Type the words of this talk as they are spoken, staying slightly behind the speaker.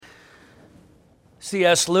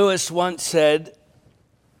C.S. Lewis once said,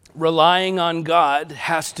 relying on God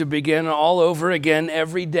has to begin all over again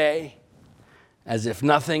every day as if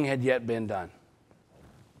nothing had yet been done.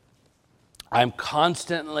 I'm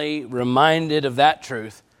constantly reminded of that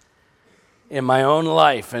truth in my own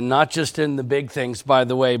life, and not just in the big things, by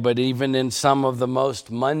the way, but even in some of the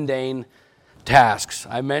most mundane tasks.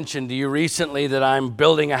 I mentioned to you recently that I'm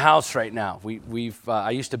building a house right now.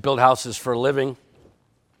 I used to build houses for a living,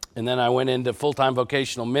 and then I went into full-time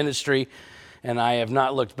vocational ministry, and I have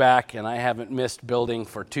not looked back, and I haven't missed building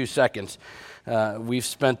for 2 seconds. We've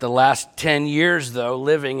spent the last 10 years, though,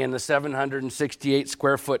 living in a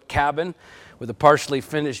 768-square-foot cabin with a partially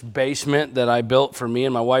finished basement that I built for me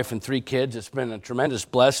and my wife and 3 kids. It's been a tremendous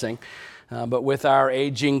blessing. But with our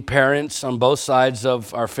aging parents on both sides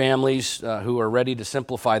of our families who are ready to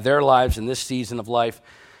simplify their lives in this season of life,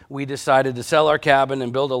 we decided to sell our cabin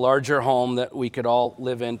and build a larger home that we could all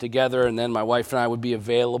live in together, and then my wife and I would be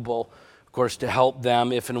available, of course, to help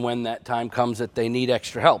them if and when that time comes that they need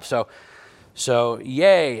extra help. So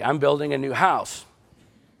yay, I'm building a new house.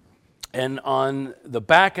 And on the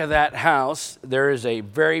back of that house, there is a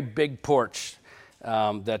very big porch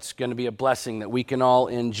that's going to be a blessing that we can all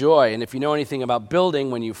enjoy. And if you know anything about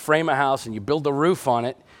building, when you frame a house and you build the roof on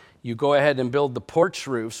it, you go ahead and build the porch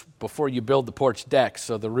roofs before you build the porch decks,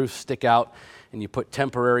 so the roofs stick out, and you put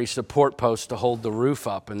temporary support posts to hold the roof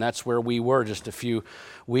up. And that's where we were just a few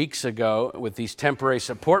weeks ago with these temporary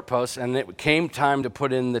support posts, and it came time to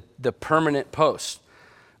put in the permanent posts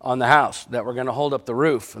on the house that were going to hold up the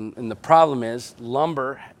roof. And the problem is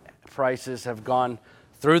lumber prices have gone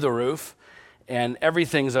through the roof, and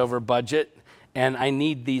everything's over budget, and I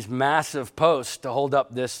need these massive posts to hold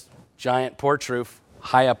up this giant porch roof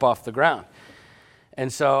high up off the ground.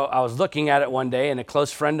 And so I was looking at it one day, and a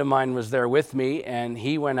close friend of mine was there with me, and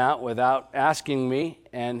he went out without asking me,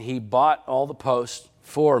 and he bought all the posts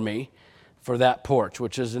for me for that porch,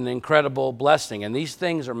 which is an incredible blessing. And these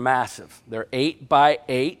things are massive. They're 8 by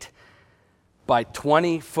 8 by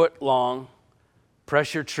 20 foot long,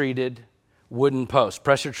 pressure treated wooden posts.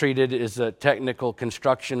 Pressure treated is a technical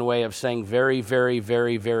construction way of saying very, very,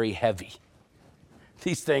 very, very heavy.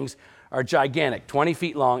 These things are gigantic, 20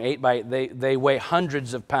 feet long, 8 by 8. They weigh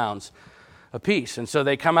hundreds of pounds a piece. And so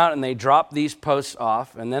they come out and they drop these posts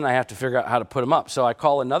off, and then I have to figure out how to put them up. So I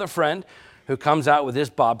call another friend who comes out with this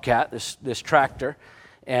Bobcat, this tractor,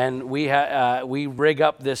 and we rig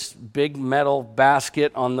up this big metal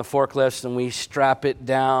basket on the forklifts, and we strap it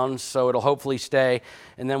down so it'll hopefully stay.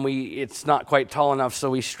 And then it's not quite tall enough,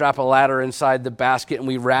 so we strap a ladder inside the basket, and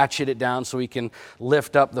we ratchet it down so we can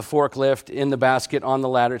lift up the forklift in the basket on the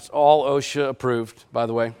ladder. It's all OSHA approved, by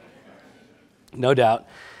the way, no doubt.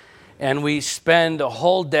 And we spend a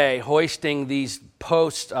whole day hoisting these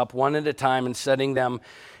posts up one at a time and setting them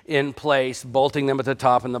in place, bolting them at the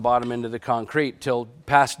top and the bottom into the concrete till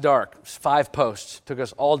past dark. 5 posts. Took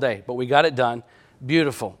us all day, but we got it done.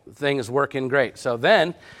 Beautiful. The thing is working great. So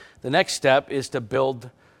then the next step is to build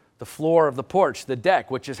the floor of the porch, the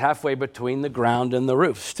deck, which is halfway between the ground and the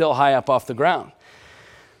roof, still high up off the ground.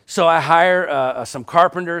 So I hire some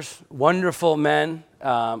carpenters, wonderful men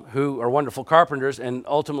who are wonderful carpenters, and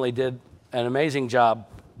ultimately did an amazing job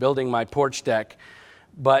building my porch deck.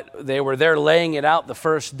 But they were there laying it out the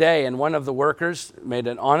first day, and one of the workers made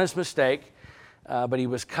an honest mistake, but he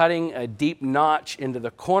was cutting a deep notch into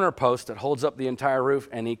the corner post that holds up the entire roof,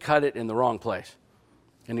 and he cut it in the wrong place,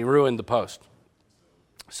 and he ruined the post.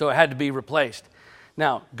 So it had to be replaced.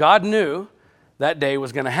 Now, God knew that day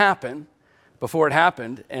was going to happen before it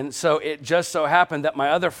happened, and so it just so happened that my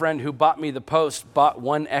other friend who bought me the post bought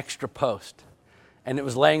one extra post, and it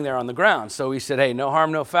was laying there on the ground. So we said, hey, no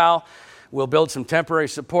harm, no foul. We'll build some temporary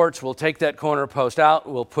supports. We'll take that corner post out.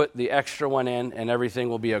 We'll put the extra one in, and everything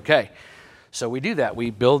will be okay. So we do that.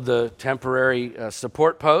 We build the temporary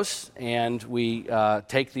support posts, and we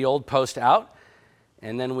take the old post out,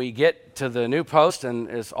 and then we get to the new post, and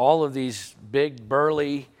it's all of these big,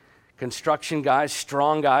 burly construction guys,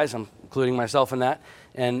 strong guys, I'm including myself in that,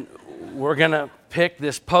 and we're going to pick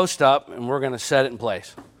this post up, and we're going to set it in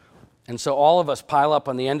place. And so all of us pile up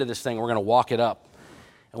on the end of this thing. We're going to walk it up.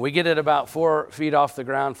 And we get it about 4 feet off the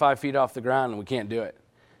ground, 5 feet off the ground, and we can't do it.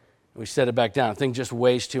 We set it back down. The thing just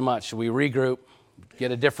weighs too much. So we regroup,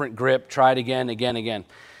 get a different grip, try it again.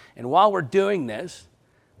 And while we're doing this,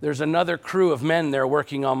 there's another crew of men there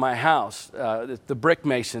working on my house, the brick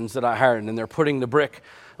masons that I hired, and they're putting the brick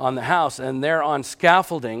on the house, and they're on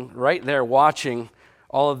scaffolding right there watching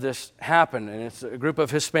all of this happen. And it's a group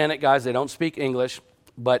of Hispanic guys. They don't speak English,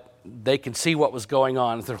 but they can see what was going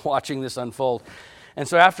on. They're watching this unfold. And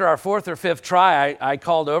so after our fourth or fifth try, I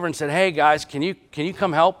called over and said, hey guys, can you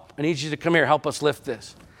come help? I need you to come here, help us lift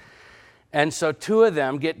this. And so two of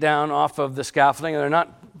them get down off of the scaffolding, and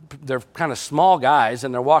they're kind of small guys,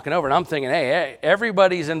 and they're walking over, and I'm thinking, hey,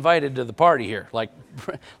 everybody's invited to the party here. Like,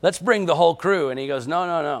 let's bring the whole crew. And he goes,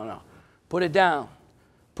 no. Put it down.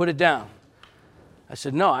 I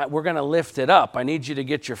said, no, we're going to lift it up. I need you to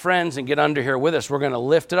get your friends and get under here with us. We're going to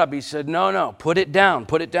lift it up. He said, no, put it down.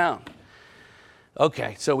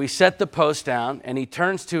 Okay, so we set the post down, and he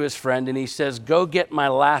turns to his friend, and he says, go get my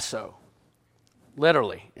lasso.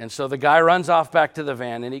 Literally. And so the guy runs off back to the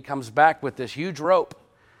van, and he comes back with this huge rope.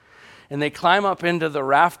 And they climb up into the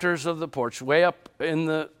rafters of the porch, way up in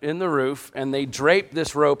the roof, and they drape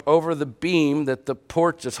this rope over the beam that the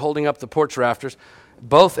porch is holding up the porch rafters,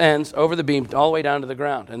 both ends over the beam, all the way down to the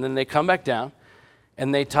ground. And then they come back down,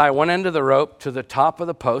 and they tie one end of the rope to the top of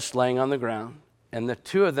the post laying on the ground, and the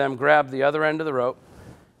two of them grab the other end of the rope,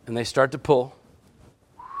 and they start to pull.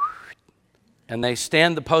 And they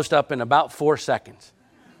stand the post up in about 4 seconds.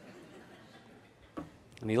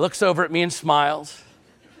 And he looks over at me and smiles.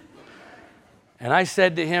 And I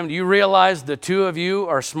said to him, do you realize the two of you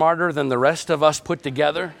are smarter than the rest of us put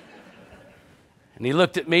together? And he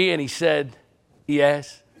looked at me and he said,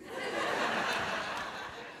 yes.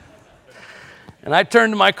 And I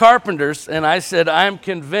turned to my carpenters and I said, I'm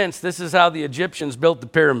convinced this is how the Egyptians built the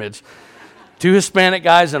pyramids. 2 Hispanic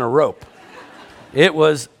guys and a rope. It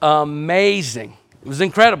was amazing. It was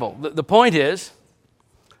incredible. The point is,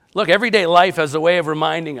 look, everyday life has a way of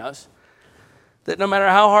reminding us that no matter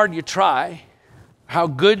how hard you try, how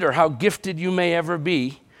good or how gifted you may ever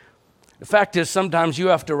be, the fact is sometimes you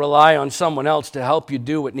have to rely on someone else to help you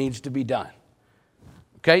do what needs to be done.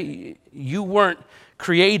 Okay? You weren't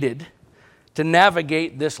created to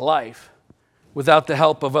navigate this life without the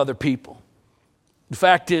help of other people. The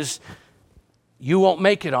fact is, you won't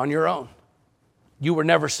make it on your own. You were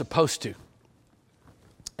never supposed to.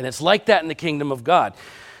 And it's like that in the kingdom of God.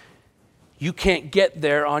 You can't get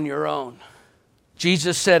there on your own.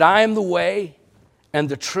 Jesus said, I am the way and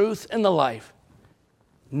the truth and the life.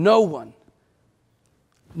 No one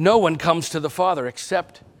comes to the Father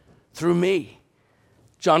except through me.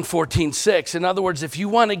 John 14:6. In other words, if you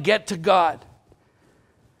want to get to God,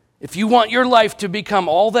 if you want your life to become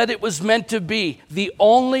all that it was meant to be, the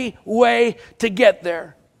only way to get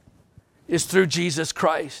there is through Jesus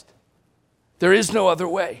Christ. There is no other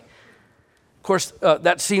way. Of course,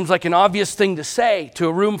 that seems like an obvious thing to say to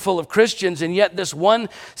a room full of Christians, and yet this one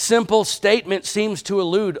simple statement seems to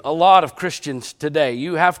elude a lot of Christians today.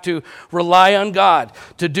 You have to rely on God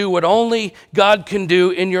to do what only God can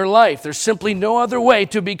do in your life. There's simply no other way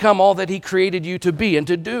to become all that He created you to be and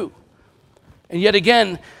to do. And yet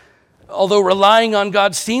again, although relying on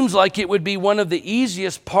God seems like it would be one of the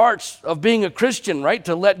easiest parts of being a Christian, right?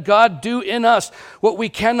 To let God do in us what we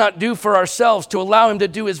cannot do for ourselves, to allow Him to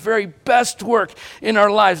do His very best work in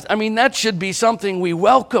our lives. I mean, that should be something we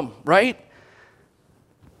welcome, right?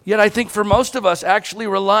 Yet I think for most of us, actually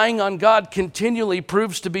relying on God continually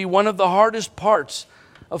proves to be one of the hardest parts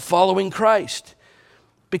of following Christ.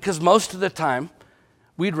 Because most of the time,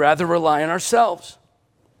 we'd rather rely on ourselves.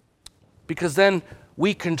 Because then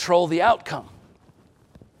we control the outcome,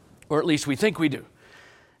 or at least we think we do.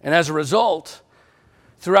 And as a result,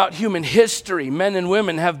 throughout human history, men and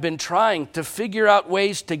women have been trying to figure out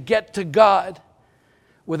ways to get to God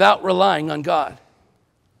without relying on God,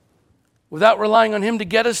 without relying on Him to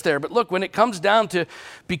get us there. But look, when it comes down to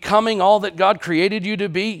becoming all that God created you to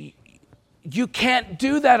be, you can't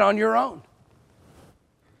do that on your own.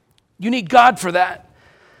 You need God for that.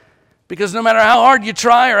 Because no matter how hard you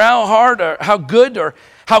try or how hard or how good or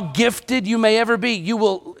how gifted you may ever be,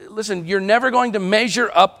 you're never going to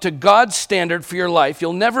measure up to God's standard for your life.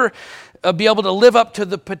 You'll never be able to live up to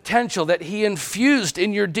the potential that He infused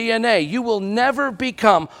in your DNA. You will never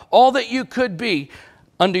become all that you could be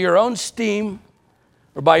under your own steam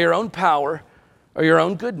or by your own power or your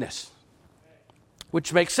own goodness.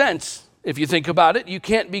 Which makes sense if you think about it. You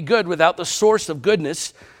can't be good without the source of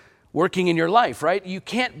goodness working in your life, right? You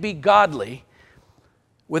can't be godly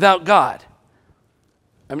without God.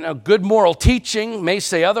 I mean, a good moral teaching may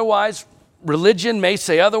say otherwise. Religion may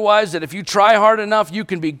say otherwise, that if you try hard enough, you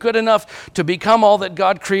can be good enough to become all that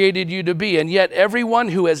God created you to be. And yet everyone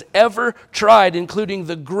who has ever tried, including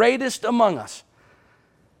the greatest among us,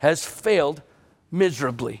 has failed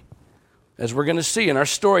miserably. As we're going to see in our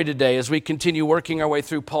story today as we continue working our way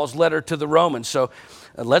through Paul's letter to the Romans. So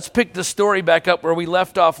let's pick the story back up where we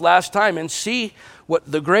left off last time and see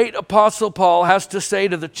what the great Apostle Paul has to say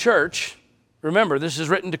to the church. Remember, this is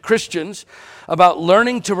written to Christians about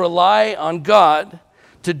learning to rely on God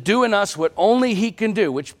to do in us what only he can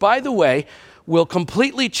do, which, by the way, will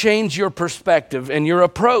completely change your perspective and your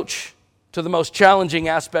approach to the most challenging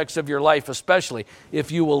aspects of your life, especially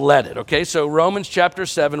if you will let it. Okay, so Romans chapter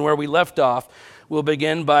 7, where we left off, we'll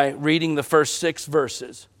begin by reading the first 6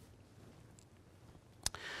 verses.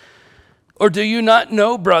 Or do you not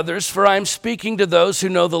know, brothers, for I am speaking to those who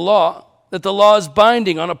know the law, that the law is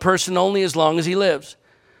binding on a person only as long as he lives?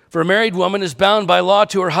 For a married woman is bound by law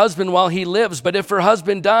to her husband while he lives, but if her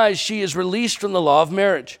husband dies, she is released from the law of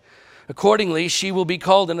marriage. Accordingly, she will be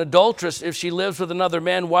called an adulteress if she lives with another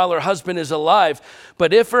man while her husband is alive.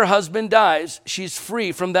 But if her husband dies, she's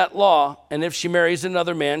free from that law, and if she marries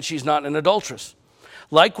another man, she's not an adulteress.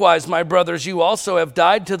 Likewise, my brothers, you also have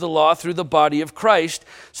died to the law through the body of Christ,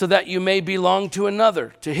 so that you may belong to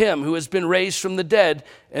another, to him who has been raised from the dead,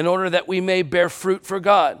 in order that we may bear fruit for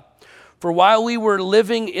God. For while we were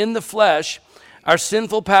living in the flesh, our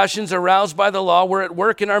sinful passions aroused by the law were at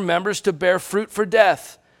work in our members to bear fruit for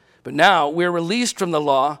death. But now we're released from the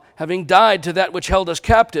law, having died to that which held us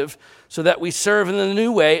captive, so that we serve in the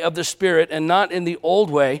new way of the Spirit and not in the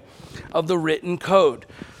old way of the written code.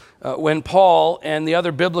 When Paul and the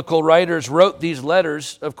other biblical writers wrote these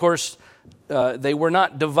letters, of course, they were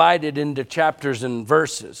not divided into chapters and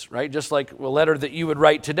verses, right? Just like a letter that you would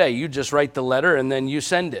write today. You just write the letter and then you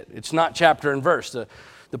send it. It's not chapter and verse.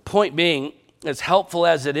 The point being, as helpful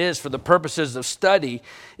as it is for the purposes of study,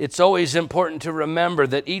 it's always important to remember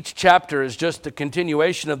that each chapter is just a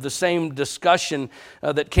continuation of the same discussion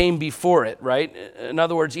that came before it, right? In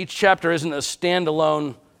other words, each chapter isn't a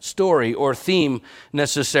standalone story or theme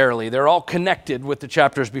necessarily. They're all connected with the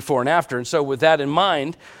chapters before and after. And so with that in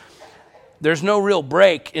mind, there's no real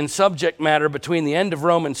break in subject matter between the end of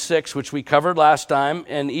Romans 6, which we covered last time,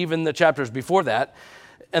 and even the chapters before that,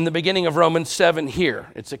 and the beginning of Romans 7 here.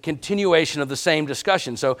 It's a continuation of the same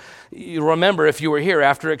discussion. So you remember, if you were here,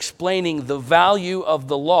 after explaining the value of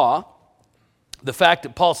the law, the fact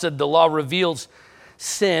that Paul said the law reveals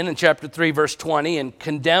sin in chapter 3, verse 20, and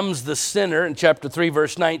condemns the sinner in chapter 3,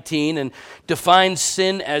 verse 19, and defines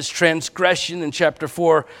sin as transgression in chapter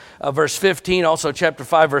 4, verse 15, also chapter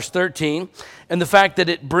 5, verse 13, and the fact that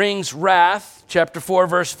it brings wrath, chapter 4,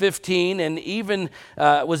 verse 15, and even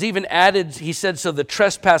was even added, he said, so the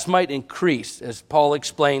trespass might increase, as Paul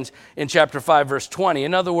explains in chapter 5, verse 20.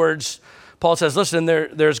 In other words, Paul says, listen,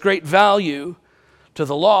 there's great value to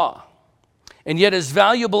the law. And yet, as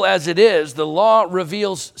valuable as it is, the law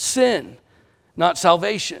reveals sin, not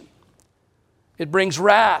salvation. It brings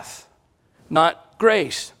wrath, not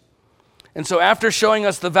grace. And so after showing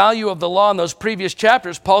us the value of the law in those previous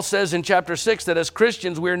chapters, Paul says in chapter 6 that as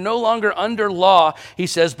Christians, we're no longer under law, he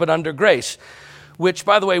says, but under grace, which,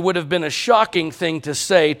 by the way, would have been a shocking thing to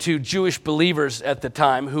say to Jewish believers at the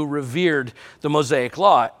time who revered the Mosaic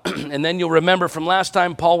law. And then you'll remember from last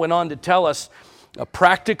time, Paul went on to tell us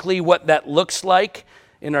practically what that looks like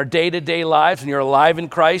in our day-to-day lives when you're alive in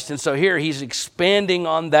Christ. And so here he's expanding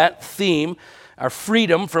on that theme, our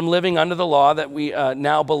freedom from living under the law, that we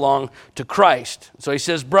now belong to Christ. So he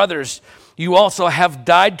says, brothers, you also have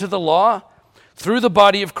died to the law through the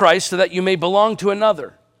body of Christ so that you may belong to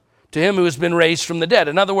another, to him who has been raised from the dead.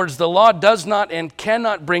 In other words, the law does not and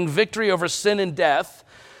cannot bring victory over sin and death,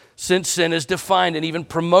 since sin is defined and even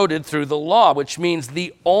promoted through the law, which means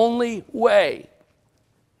the only way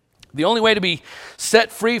to be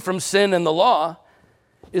set free from sin and the law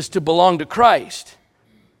is to belong to Christ,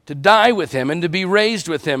 to die with him and to be raised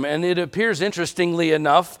with him. And it appears, interestingly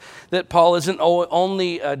enough, that Paul isn't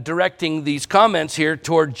only directing these comments here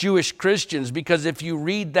toward Jewish Christians, because if you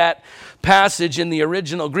read that passage in the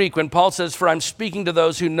original Greek, when Paul says, for I'm speaking to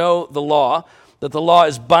those who know the law, that the law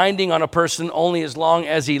is binding on a person only as long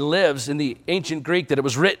as he lives, in the ancient Greek that it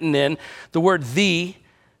was written in, the word "the"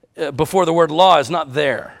 before the word "law" is not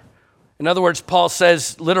there. In other words, Paul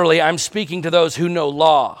says, literally, I'm speaking to those who know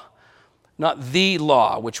law, not the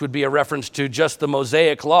law, which would be a reference to just the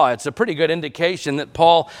Mosaic law. It's a pretty good indication that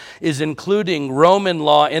Paul is including Roman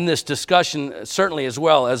law in this discussion, certainly as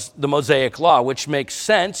well as the Mosaic law, which makes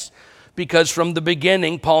sense because from the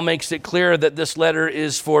beginning, Paul makes it clear that this letter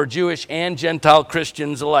is for Jewish and Gentile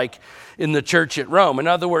Christians alike in the church at Rome. In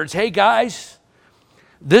other words, hey guys,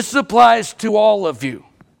 this applies to all of you,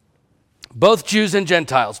 both Jews and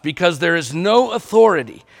Gentiles, because there is no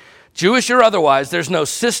authority, Jewish or otherwise, there's no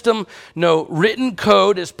system, no written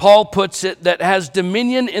code, as Paul puts it, that has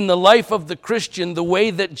dominion in the life of the Christian the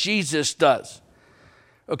way that Jesus does.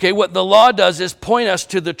 Okay, what the law does is point us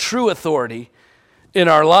to the true authority in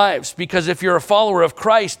our lives, because if you're a follower of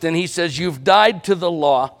Christ, then he says you've died to the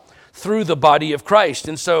law through the body of Christ.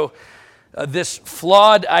 And so this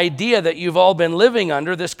flawed idea that you've all been living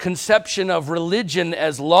under, this conception of religion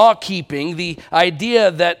as law-keeping, the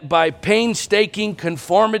idea that by painstaking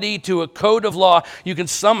conformity to a code of law, you can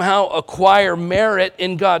somehow acquire merit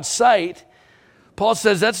in God's sight. Paul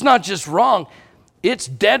says that's not just wrong, it's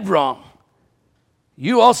dead wrong.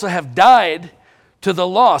 You also have died to the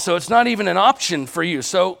law, so it's not even an option for you.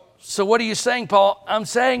 So what are you saying, Paul? I'm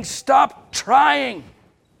saying stop trying.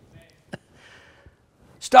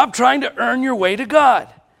 Stop trying to earn your way to God,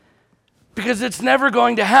 because it's never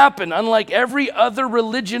going to happen. Unlike every other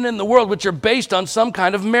religion in the world, which are based on some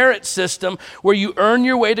kind of merit system where you earn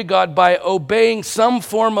your way to God by obeying some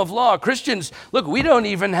form of law. Christians, look, we don't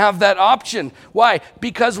even have that option. Why?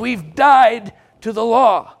 Because we've died to the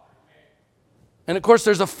law. And of course,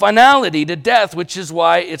 there's a finality to death, which is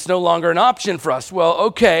why it's no longer an option for us. Well,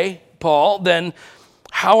 okay, Paul, then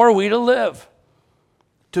how are we to live?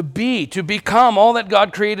 To become all that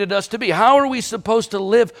God created us to be. How are we supposed to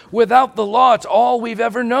live without the law? It's all we've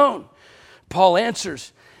ever known. Paul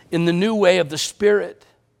answers, in the new way of the Spirit,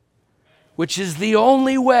 which is the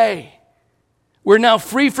only way. We're now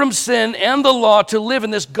free from sin and the law to live in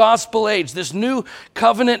this gospel age, this new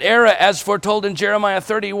covenant era, as foretold in Jeremiah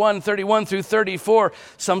 31 through 34,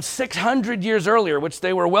 some 600 years earlier, which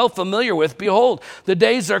they were well familiar with. Behold, the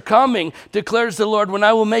days are coming, declares the Lord, when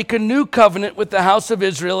I will make a new covenant with the house of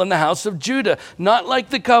Israel and the house of Judah, not like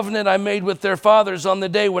the covenant I made with their fathers on the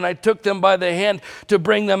day when I took them by the hand to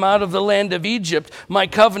bring them out of the land of Egypt, my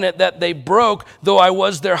covenant that they broke, though I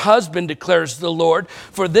was their husband, declares the Lord.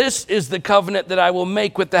 For this is the covenant that I will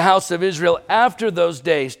make with the house of Israel after those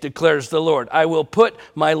days, declares the Lord. I will put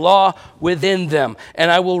my law within them, and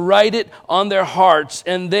I will write it on their hearts,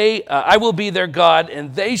 and I will be their God,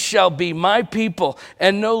 and they shall be my people.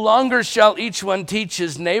 And no longer shall each one teach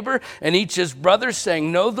his neighbor and each his brother,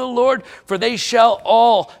 saying, know the Lord, for they shall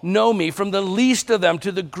all know me, from the least of them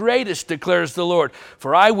to the greatest, declares the Lord.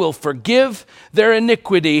 For I will forgive their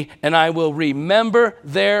iniquity, and I will remember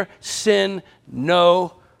their sin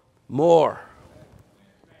no more.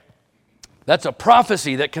 That's a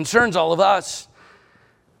prophecy that concerns all of us,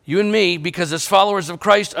 you and me, because as followers of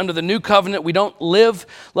Christ under the new covenant, we don't live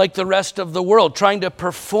like the rest of the world, trying to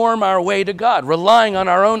perform our way to God, relying on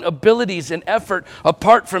our own abilities and effort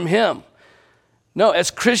apart from Him. No, as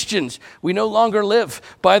Christians, we no longer live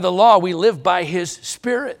by the law, we live by His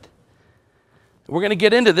Spirit. We're going to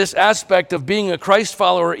get into this aspect of being a Christ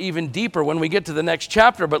follower even deeper when we get to the next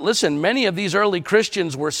chapter. But listen, many of these early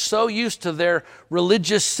Christians were so used to their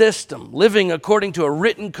religious system, living according to a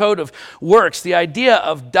written code of works, the idea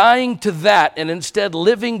of dying to that and instead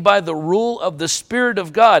living by the rule of the Spirit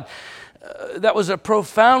of God, that was a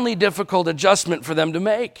profoundly difficult adjustment for them to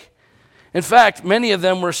make. In fact, many of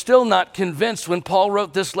them were still not convinced when Paul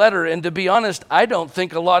wrote this letter. And to be honest, I don't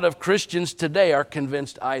think a lot of Christians today are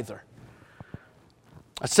convinced either.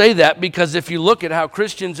 I say that because if you look at how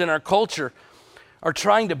Christians in our culture are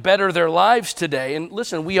trying to better their lives today, and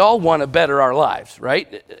listen, we all want to better our lives,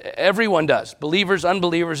 right? Everyone does. Believers,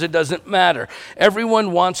 unbelievers, it doesn't matter.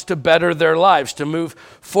 Everyone wants to better their lives, to move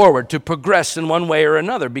forward, to progress in one way or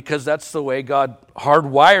another, because that's the way God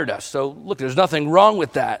hardwired us. So look, there's nothing wrong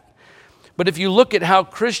with that. But if you look at how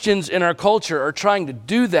Christians in our culture are trying to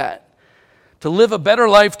do that, to live a better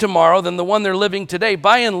life tomorrow than the one they're living today,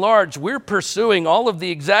 by and large, we're pursuing all of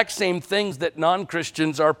the exact same things that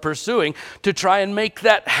non-Christians are pursuing to try and make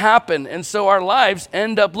that happen. And so our lives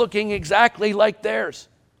end up looking exactly like theirs.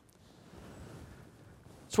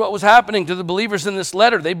 That's what was happening to the believers in this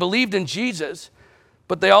letter. They believed in Jesus,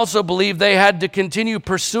 but they also believed they had to continue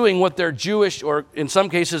pursuing what their Jewish, or in some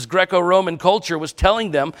cases Greco-Roman culture was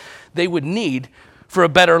telling them they would need for a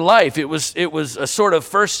better life. It was a sort of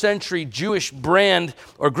first century Jewish brand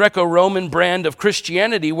or Greco-Roman brand of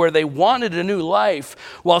Christianity where they wanted a new life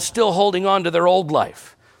while still holding on to their old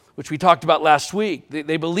life, which we talked about last week.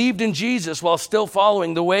 They believed in Jesus while still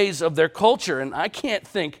following the ways of their culture. And I can't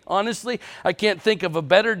think of a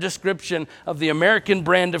better description of the American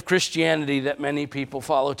brand of Christianity that many people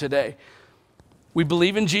follow today. We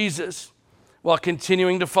believe in Jesus while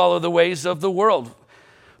continuing to follow the ways of the world.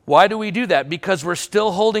 Why do we do that? Because we're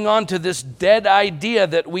still holding on to this dead idea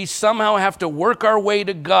that we somehow have to work our way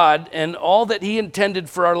to God and all that He intended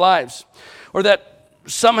for our lives, or that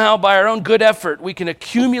somehow by our own good effort we can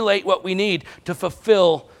accumulate what we need to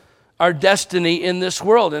fulfill our destiny in this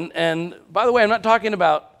world. And by the way, I'm not talking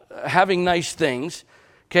about having nice things.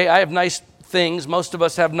 Okay, I have nice things. Most of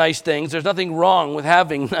us have nice things. There's nothing wrong with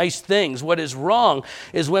having nice things. What is wrong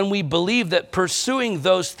is when we believe that pursuing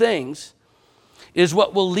those things is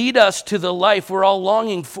what will lead us to the life we're all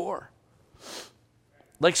longing for.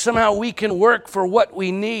 Like somehow we can work for what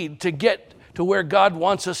we need to get to where God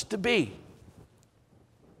wants us to be.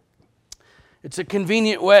 It's a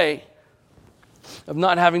convenient way of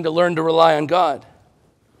not having to learn to rely on God,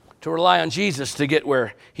 to rely on Jesus to get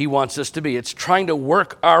where he wants us to be. It's trying to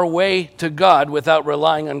work our way to God without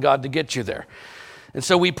relying on God to get you there. And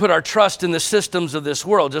so we put our trust in the systems of this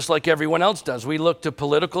world, just like everyone else does. We look to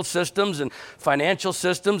political systems and financial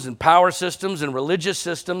systems and power systems and religious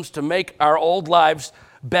systems to make our old lives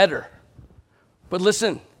better. But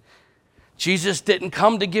listen, Jesus didn't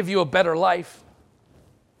come to give you a better life.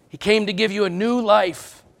 He came to give you a new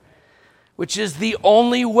life, which is the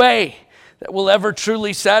only way that will ever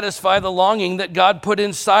truly satisfy the longing that God put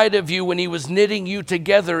inside of you when he was knitting you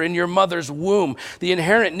together in your mother's womb. The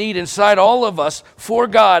inherent need inside all of us for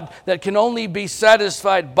God that can only be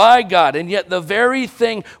satisfied by God. And yet the very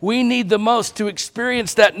thing we need the most to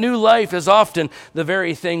experience that new life is often the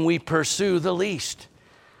very thing we pursue the least.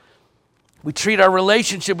 We treat our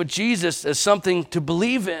relationship with Jesus as something to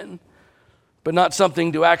believe in, but not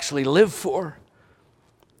something to actually live for.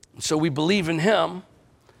 And so we believe in him,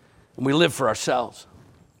 and we live for ourselves.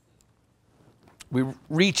 We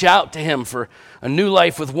reach out to him for a new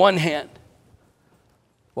life with one hand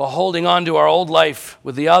while holding on to our old life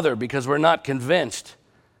with the other because we're not convinced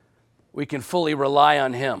we can fully rely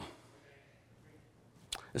on him.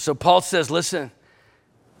 And so Paul says, listen,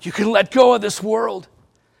 you can let go of this world.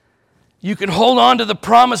 You can hold on to the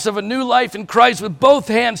promise of a new life in Christ with both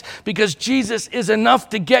hands because Jesus is enough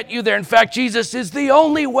to get you there. In fact, Jesus is the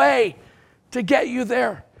only way to get you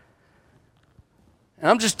there. And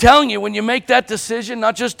I'm just telling you, when you make that decision,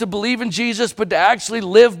 not just to believe in Jesus, but to actually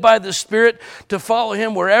live by the Spirit, to follow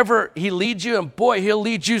him wherever he leads you, and boy, he'll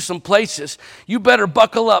lead you some places, you better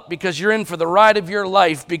buckle up because you're in for the ride of your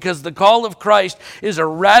life, because the call of Christ is a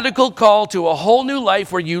radical call to a whole new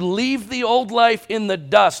life where you leave the old life in the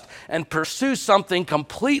dust and pursue something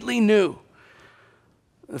completely new.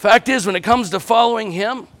 The fact is, when it comes to following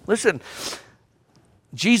him, listen,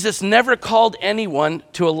 Jesus never called anyone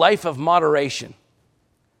to a life of moderation.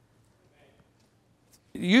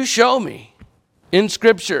 You show me in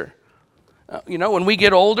Scripture. When we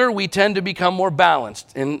get older, we tend to become more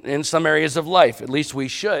balanced in some areas of life. At least we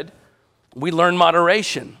should. We learn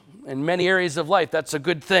moderation in many areas of life. That's a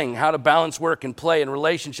good thing, how to balance work and play and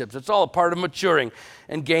relationships. It's all a part of maturing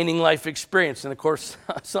and gaining life experience. And of course,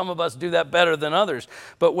 some of us do that better than others.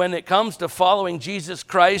 But when it comes to following Jesus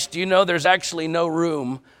Christ, there's actually no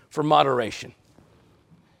room for moderation.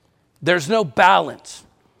 There's no balance.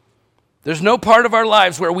 There's no part of our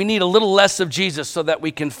lives where we need a little less of Jesus so that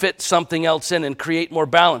we can fit something else in and create more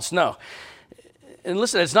balance. No. And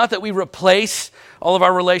listen, it's not that we replace all of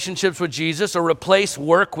our relationships with Jesus or replace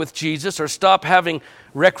work with Jesus or stop having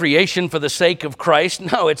recreation for the sake of Christ.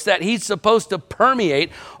 No, it's that he's supposed to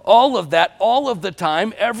permeate all of that all of the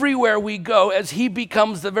time, everywhere we go, as he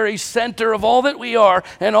becomes the very center of all that we are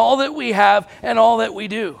and all that we have and all that we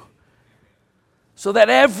do. So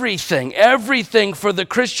that everything for the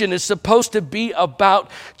Christian is supposed to be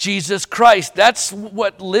about Jesus Christ. That's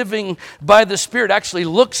what living by the Spirit actually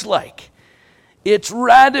looks like. It's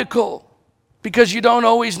radical because you don't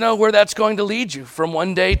always know where that's going to lead you from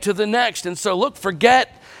one day to the next. And so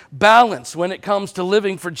forget balance when it comes to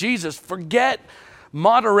living for Jesus. Forget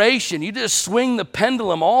moderation. You just swing the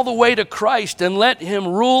pendulum all the way to Christ and let him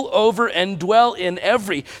rule over and dwell in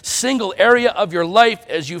every single area of your life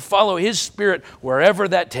as you follow his Spirit wherever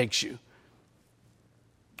that takes you.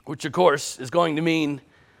 Which, of course, is going to mean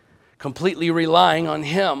completely relying on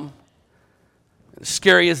him. As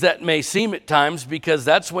scary as that may seem at times, because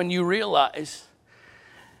that's when you realize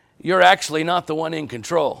you're actually not the one in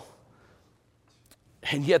control.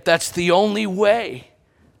 And yet that's the only way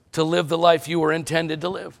to live the life you were intended to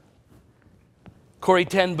live. Corrie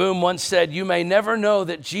ten Boom once said, "You may never know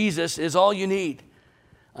that Jesus is all you need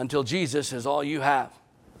until Jesus is all you have."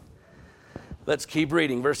 Let's keep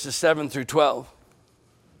reading verses 7 through 12.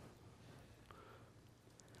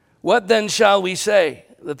 What then shall we say?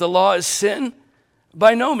 That the law is sin?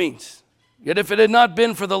 By no means. Yet if it had not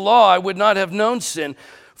been for the law, I would not have known sin,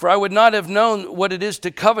 for I would not have known what it is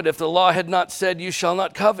to covet if the law had not said, "You shall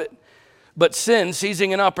not covet." But sin,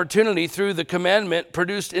 seizing an opportunity through the commandment,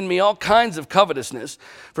 produced in me all kinds of covetousness.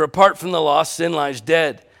 For apart from the law, sin lies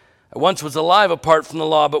dead. I once was alive apart from the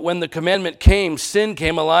law, but when the commandment came, sin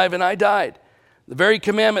came alive and I died. The very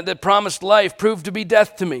commandment that promised life proved to be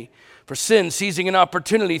death to me. For sin, seizing an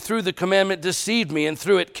opportunity through the commandment, deceived me, and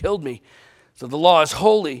through it killed me. So the law is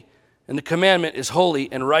holy, and the commandment is holy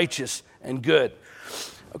and righteous and good.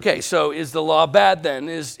 Okay, so is the law bad then?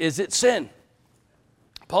 Is it sin?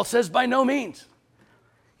 Paul says by no means.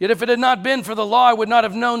 Yet if it had not been for the law, I would not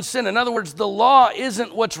have known sin. In other words, the law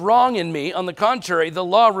isn't what's wrong in me. On the contrary, the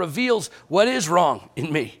law reveals what is wrong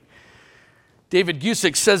in me. David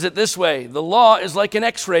Gusick says it this way: the law is like an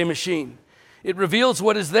X-ray machine. It reveals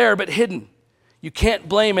what is there but hidden. You can't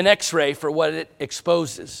blame an X-ray for what it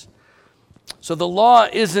exposes. So the law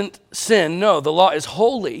isn't sin. No, the law is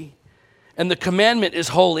holy. And the commandment is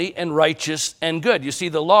holy and righteous and good. You see,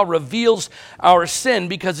 the law reveals our sin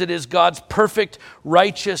because it is God's perfect,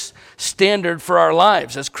 righteous standard for our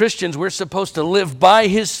lives. As Christians, we're supposed to live by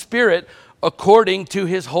His Spirit according to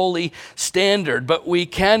His holy standard. But we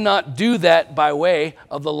cannot do that by way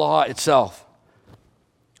of the law itself.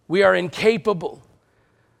 We are incapable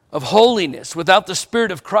of holiness without the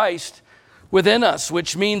Spirit of Christ within us,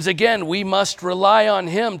 which means, again, we must rely on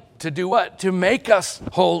Him to do what? To make us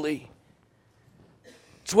holy.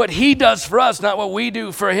 It's what He does for us, not what we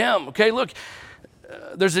do for Him. Okay, look,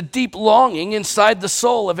 there's a deep longing inside the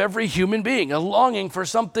soul of every human being, a longing for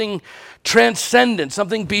something transcendent,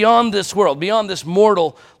 something beyond this world, beyond this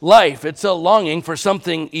mortal life. It's a longing for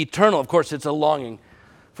something eternal. Of course, it's a longing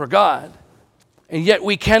for God. And yet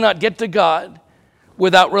we cannot get to God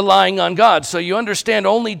without relying on God. So you understand,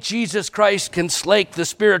 only Jesus Christ can slake the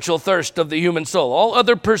spiritual thirst of the human soul. All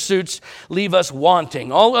other pursuits leave us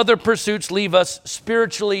wanting. All other pursuits leave us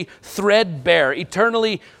spiritually threadbare,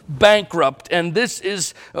 eternally bankrupt. And this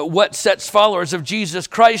is what sets followers of Jesus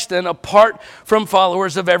Christ then apart from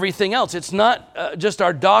followers of everything else. It's not just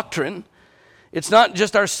our doctrine. It's not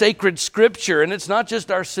just our sacred scripture, and it's not just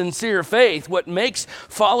our sincere faith. What makes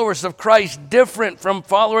followers of Christ different from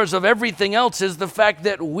followers of everything else is the fact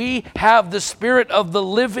that we have the Spirit of the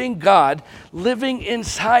living God living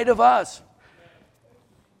inside of us,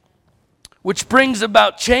 which brings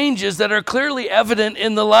about changes that are clearly evident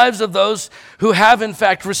in the lives of those who have in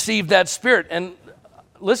fact received that Spirit. And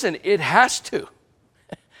listen, it has to.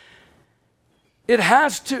 It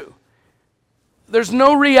has to. There's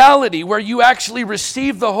no reality where you actually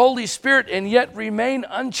receive the Holy Spirit and yet remain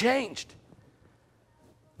unchanged.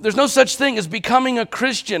 There's no such thing as becoming a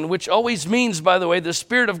Christian, which always means, by the way, the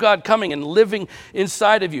Spirit of God coming and living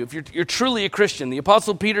inside of you. If you're truly a Christian, the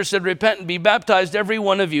Apostle Peter said, "Repent and be baptized, every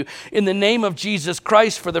one of you, in the name of Jesus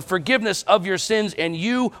Christ for the forgiveness of your sins, and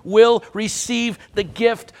you will receive the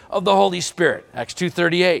gift of the Holy Spirit." Acts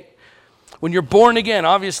 2:38. When you're born again,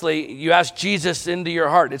 obviously, you ask Jesus into your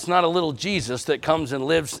heart. It's not a little Jesus that comes and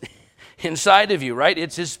lives inside of you, right?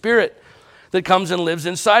 It's His Spirit that comes and lives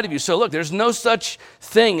inside of you. So look, there's no such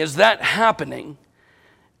thing as that happening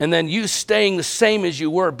and then you staying the same as you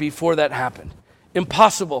were before that happened.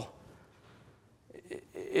 Impossible.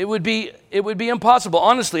 It would be impossible,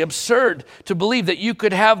 honestly, absurd to believe that you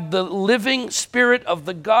could have the living Spirit of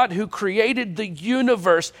the God who created the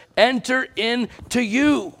universe enter into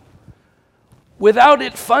you without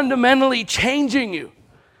it fundamentally changing you.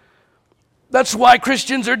 That's why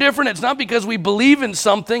Christians are different. It's not because we believe in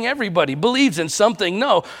something. Everybody believes in something.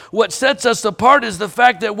 No, what sets us apart is the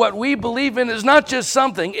fact that what we believe in is not just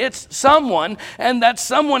something, it's someone, and that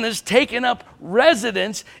someone has taken up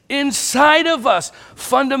residence inside of us,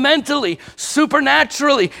 fundamentally,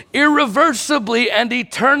 supernaturally, irreversibly, and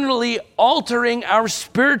eternally altering our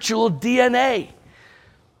spiritual DNA.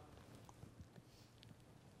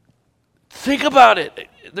 Think about it.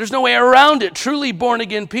 There's no way around it. Truly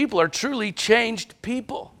born-again people are truly changed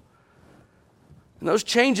people. And those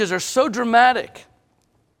changes are so dramatic,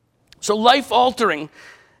 so life-altering,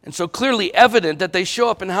 and so clearly evident that they show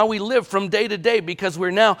up in how we live from day to day, because we're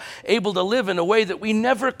now able to live in a way that we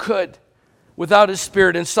never could without His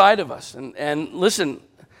Spirit inside of us. And listen,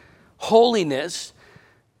 holiness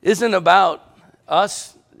isn't about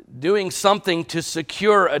us doing something to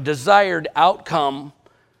secure a desired outcome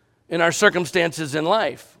in our circumstances in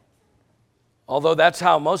life. Although that's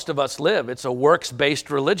how most of us live. It's a works-based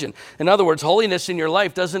religion. In other words, holiness in your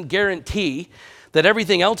life doesn't guarantee that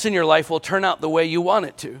everything else in your life will turn out the way you want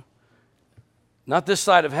it to. Not this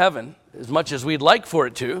side of heaven, as much as we'd like for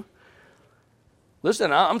it to.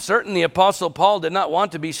 Listen, I'm certain the Apostle Paul did not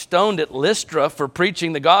want to be stoned at Lystra for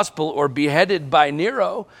preaching the gospel or beheaded by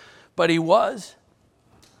Nero, but he was.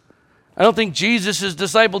 I don't think Jesus'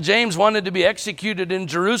 disciple James wanted to be executed in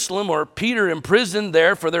Jerusalem or Peter imprisoned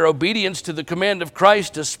there for their obedience to the command of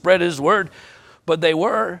Christ to spread His word, but they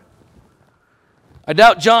were. I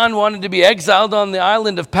doubt John wanted to be exiled on the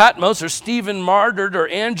island of Patmos, or Stephen martyred, or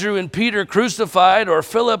Andrew and Peter crucified, or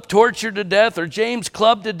Philip tortured to death, or James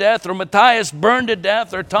clubbed to death, or Matthias burned to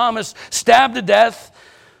death, or Thomas stabbed to death,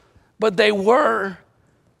 but they were.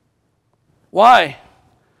 Why?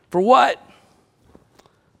 For what?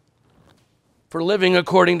 For living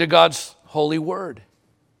according to God's holy word,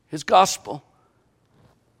 His gospel.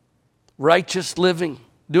 righteous living.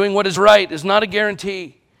 Doing what is right is not a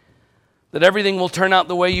guarantee that everything will turn out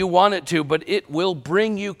the way you want it to, but it will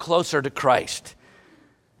bring you closer to Christ.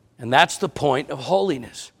 And that's the point of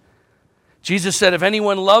holiness. Jesus said, if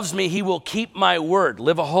anyone loves me, he will keep my word,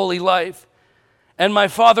 live a holy life. And my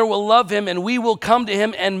Father will love him, and we will come to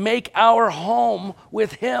him and make our home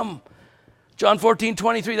with him. John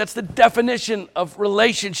 14:23, that's the definition of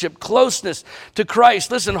relationship, closeness to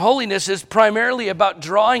Christ. Listen, holiness is primarily about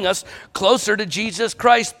drawing us closer to Jesus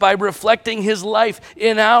Christ by reflecting his life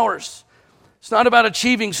in ours. It's not about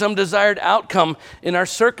achieving some desired outcome in our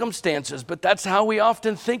circumstances, but that's how we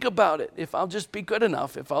often think about it. If I'll just be good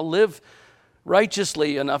enough, if I'll live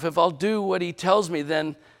righteously enough, if I'll do what he tells me,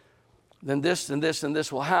 then this and this and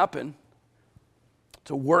this will happen.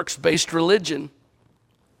 It's a works-based religion.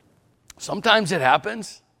 Sometimes it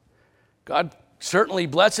happens. God certainly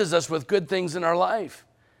blesses us with good things in our life.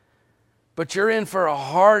 But you're in for a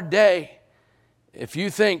hard day if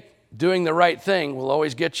you think doing the right thing will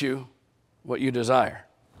always get you what you desire.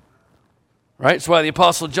 Right? That's why the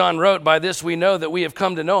Apostle John wrote, by this we know that we have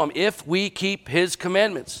come to know him, if we keep his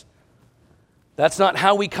commandments. That's not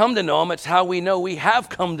how we come to know him, it's how we know we have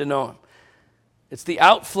come to know him. It's the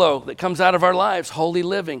outflow that comes out of our lives, holy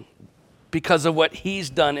living, because of what he's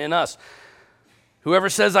done in us. Whoever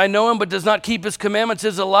says, I know him, but does not keep his commandments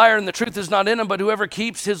is a liar, and the truth is not in him, but whoever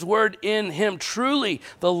keeps his word in him. Truly,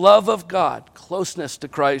 the love of God, closeness to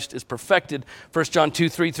Christ, is perfected. 1 John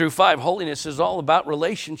 2:3-5. Holiness is all about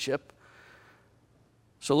relationship.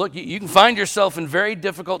 So look, you can find yourself in very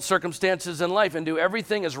difficult circumstances in life and do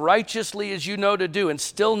everything as righteously as you know to do and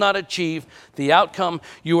still not achieve the outcome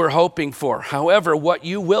you were hoping for. However, what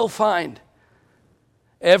you will find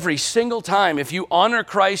every single time, if you honor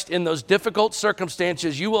Christ in those difficult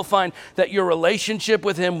circumstances, you will find that your relationship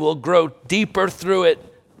with him will grow deeper through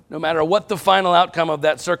it, no matter what the final outcome of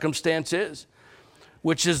that circumstance is,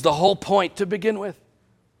 which is the whole point to begin with.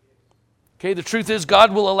 Okay, the truth is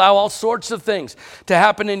God will allow all sorts of things to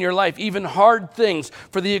happen in your life, even hard things,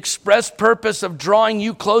 for the express purpose of drawing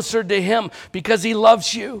you closer to him because he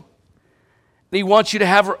loves you. He wants you to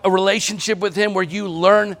have a relationship with him where you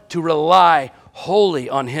learn to rely wholly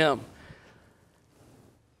on him.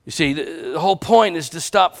 You see, the whole point is to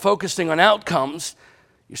stop focusing on outcomes,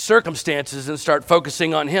 your circumstances, and start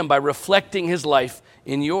focusing on him by reflecting his life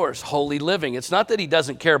in yours, holy living. It's not that he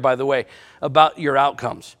doesn't care, by the way, about your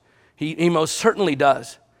outcomes. He most certainly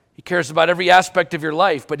does. He cares about every aspect of your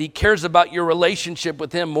life, but he cares about your relationship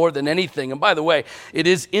with him more than anything. And by the way, it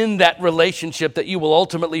is in that relationship that you will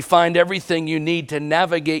ultimately find everything you need to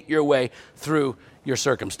navigate your way through your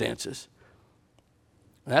circumstances.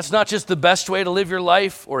 And that's not just the best way to live your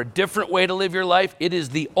life or a different way to live your life. It is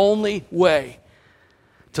the only way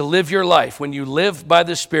to live your life when you live by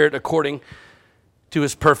the Spirit according to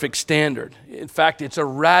his perfect standard. In fact, it's a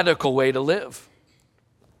radical way to live.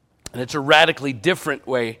 And it's a radically different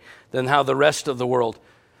way than how the rest of the world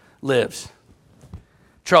lives.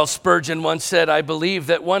 Charles Spurgeon once said, I believe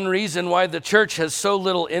that one reason why the church has so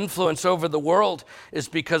little influence over the world is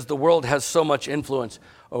because the world has so much influence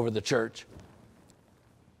over the church.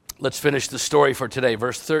 Let's finish the story for today,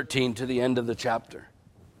 verse 13 to the end of the chapter.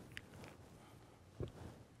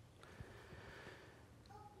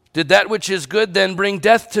 Did that which is good then bring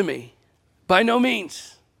death to me? By no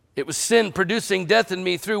means. It was sin producing death in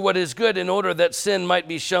me through what is good, in order that sin might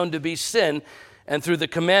be shown to be sin, and through the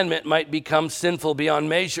commandment might become sinful beyond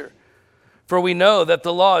measure. For we know that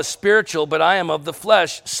the law is spiritual, but I am of the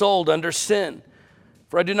flesh, sold under sin.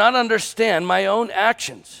 For I do not understand my own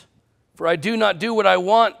actions. For I do not do what I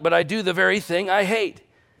want, but I do the very thing I hate.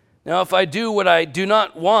 Now if I do what I do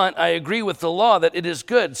not want, I agree with the law that it is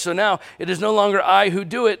good. So now it is no longer I who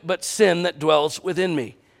do it, but sin that dwells within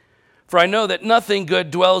me. For I know that nothing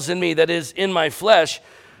good dwells in me, that is, in my flesh.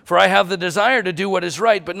 For I have the desire to do what is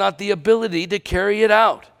right, but not the ability to carry it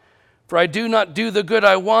out. For I do not do the good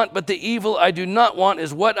I want, but the evil I do not want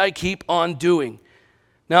is what I keep on doing.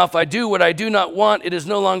 Now if I do what I do not want, it is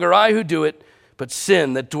no longer I who do it, but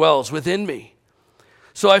sin that dwells within me.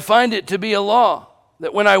 So I find it to be a law,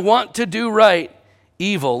 that when I want to do right,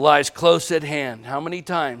 evil lies close at hand. How many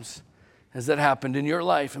times has that happened in your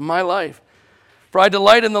life, in my life? For I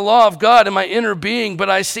delight in the law of God in my inner being, but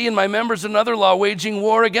I see in my members another law, waging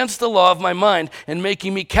war against the law of my mind and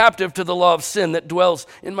making me captive to the law of sin that dwells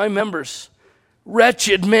in my members.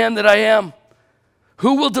 Wretched man that I am,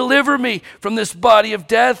 who will deliver me from this body of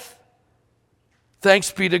death?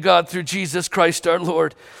 Thanks be to God through Jesus Christ our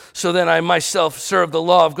Lord. So then I myself serve the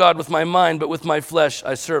law of God with my mind, but with my flesh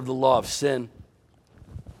I serve the law of sin.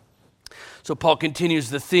 So Paul continues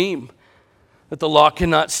the theme that the law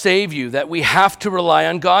cannot save you, that we have to rely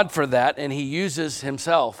on God for that, and he uses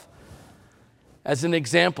himself as an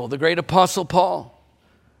example, the great apostle Paul.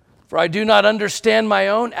 For I do not understand my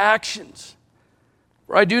own actions.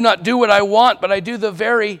 For I do not do what I want, but I do the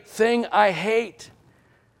very thing I hate.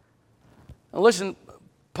 Now listen,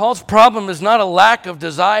 Paul's problem is not a lack of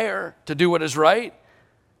desire to do what is right.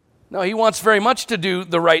 No, he wants very much to do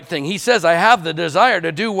the right thing. He says, I have the desire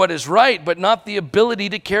to do what is right, but not the ability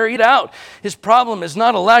to carry it out. His problem is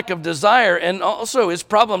not a lack of desire, and also his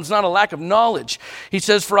problem is not a lack of knowledge. He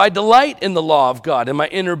says, for I delight in the law of God in my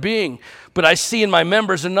inner being, but I see in my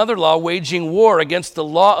members another law waging war against the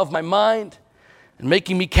law of my mind and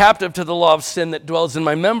making me captive to the law of sin that dwells in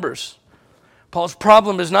my members. Paul's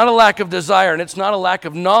problem is not a lack of desire, and it's not a lack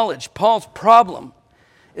of knowledge. Paul's problem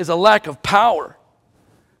is a lack of power,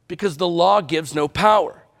 because the law gives no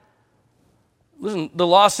power. Listen, the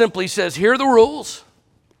law simply says, here are the rules,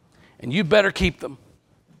 and you better keep them.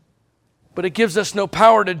 But it gives us no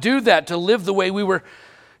power to do that, to live the way we were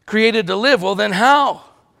created to live. Well, then how?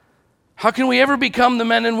 How can we ever become the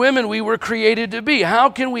men and women we were created to be? How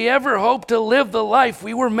can we ever hope to live the life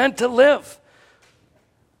we were meant to live?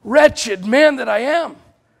 Wretched man that I am.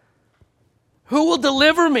 Who will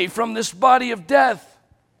deliver me from this body of death?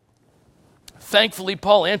 Thankfully,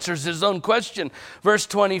 Paul answers his own question. Verse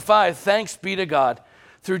 25, thanks be to God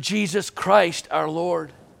through Jesus Christ our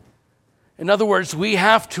Lord. In other words, we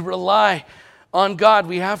have to rely on God.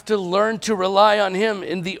 We have to learn to rely on him.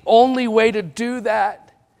 And the only way to do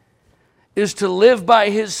that is to live by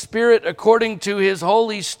his Spirit according to his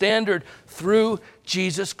holy standard through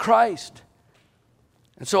Jesus Christ.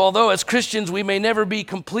 And so although as Christians we may never be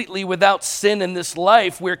completely without sin in this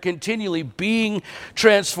life, we're continually being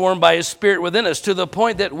transformed by his Spirit within us to the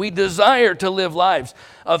point that we desire to live lives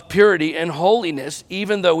of purity and holiness,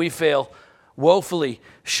 even though we fail woefully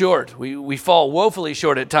short. We fall woefully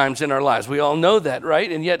short at times in our lives. We all know that,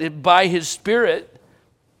 right? And yet by his Spirit,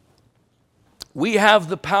 we have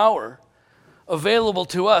the power available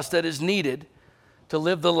to us that is needed to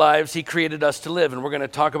live the lives he created us to live. And we're going to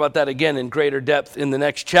talk about that again in greater depth in the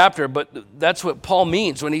next chapter. But that's what Paul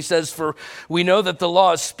means when he says, for we know that the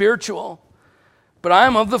law is spiritual, but I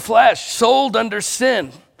am of the flesh, sold under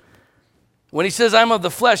sin. When he says I'm of the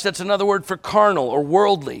flesh, that's another word for carnal or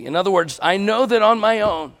worldly. In other words, I know that on my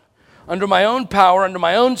own, under my own power, under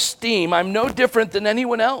my own steam, I'm no different than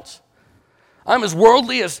anyone else. I'm as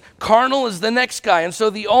worldly, as carnal as the next guy. And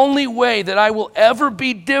so the only way that I will ever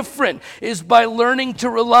be different is by learning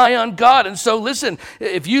to rely on God. And so listen,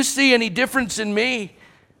 if you see any difference in me,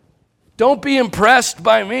 don't be impressed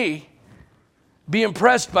by me. Be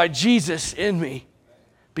impressed by Jesus in me.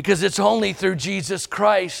 Because it's only through Jesus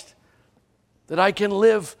Christ that I can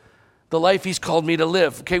live the life he's called me to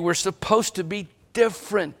live. Okay, we're supposed to be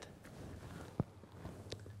different.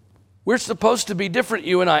 We're supposed to be different,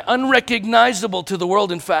 you and I, unrecognizable to the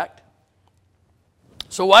world, in fact.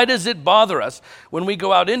 So why does it bother us when we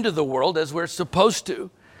go out into the world as we're supposed to,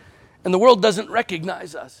 and the world doesn't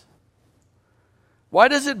recognize us? Why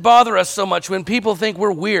does it bother us so much when people think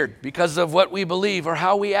we're weird because of what we believe or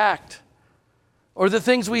how we act, or the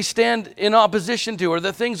things we stand in opposition to, or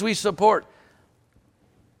the things we support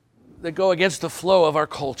that go against the flow of our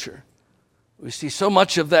culture? We see so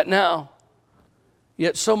much of that now.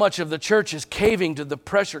 Yet so much of the church is caving to the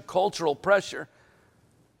pressure, cultural pressure,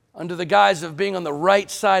 under the guise of being on the right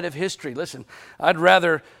side of history. Listen, I'd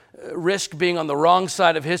rather risk being on the wrong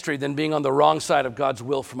side of history than being on the wrong side of God's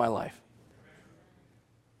will for my life.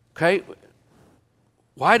 Okay?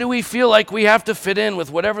 Why do we feel like we have to fit in with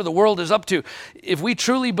whatever the world is up to? If we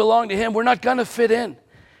truly belong to him, we're not going to fit in.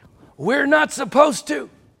 We're not supposed to.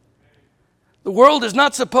 The world is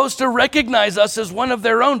not supposed to recognize us as one of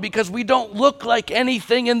their own because we don't look like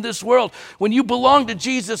anything in this world. When you belong to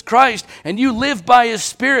Jesus Christ and you live by his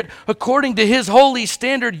Spirit according to his holy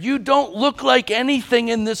standard, you don't look like anything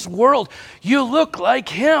in this world. You look like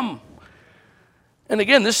him. And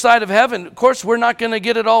again, this side of heaven, of course, we're not going to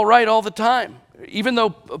get it all right all the time. Even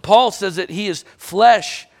though Paul says that he is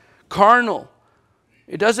flesh, carnal,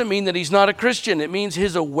 it doesn't mean that he's not a Christian. It means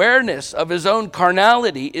his awareness of his own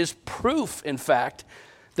carnality is proof, in fact,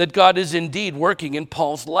 that God is indeed working in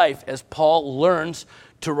Paul's life as Paul learns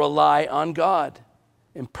to rely on God,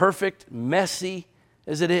 imperfect, messy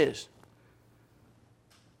as it is.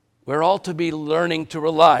 We're all to be learning to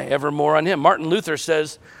rely ever more on him. Martin Luther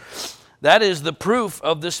says, that is the proof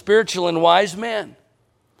of the spiritual and wise man.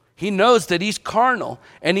 He knows that he's carnal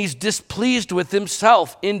and he's displeased with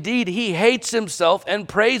himself. Indeed, he hates himself and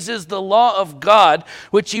praises the law of God,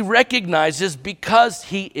 which he recognizes because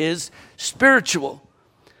he is spiritual.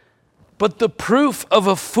 But the proof of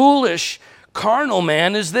a foolish, carnal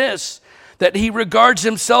man is this, that he regards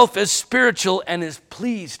himself as spiritual and is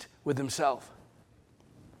pleased with himself.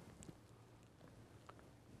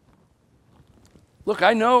 Look,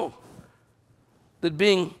 I know that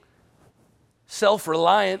being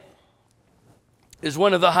self-reliant is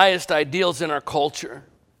one of the highest ideals in our culture.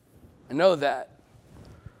 I know that.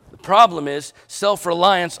 The problem is,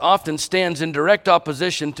 self-reliance often stands in direct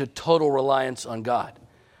opposition to total reliance on God.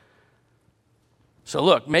 So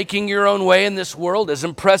look, making your own way in this world, as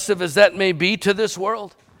impressive as that may be to this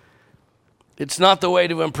world, it's not the way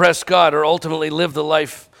to impress God or ultimately live the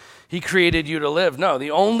life He created you to live. No,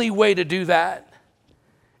 the only way to do that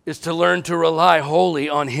is to learn to rely wholly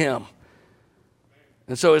on Him.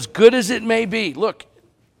 And so as good as it may be, look,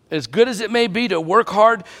 as good as it may be to work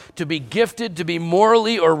hard, to be gifted, to be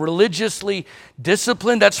morally or religiously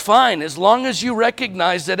disciplined, that's fine, as long as you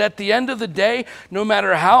recognize that at the end of the day, no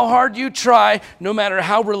matter how hard you try, no matter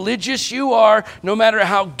how religious you are, no matter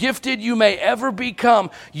how gifted you may ever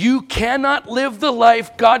become, you cannot live the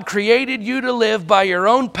life God created you to live by your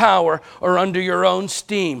own power or under your own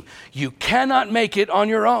steam. You cannot make it on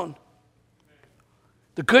your own.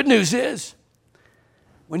 The good news is,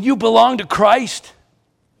 when you belong to Christ,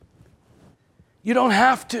 you don't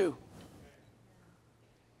have to.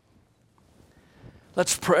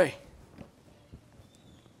 Let's pray.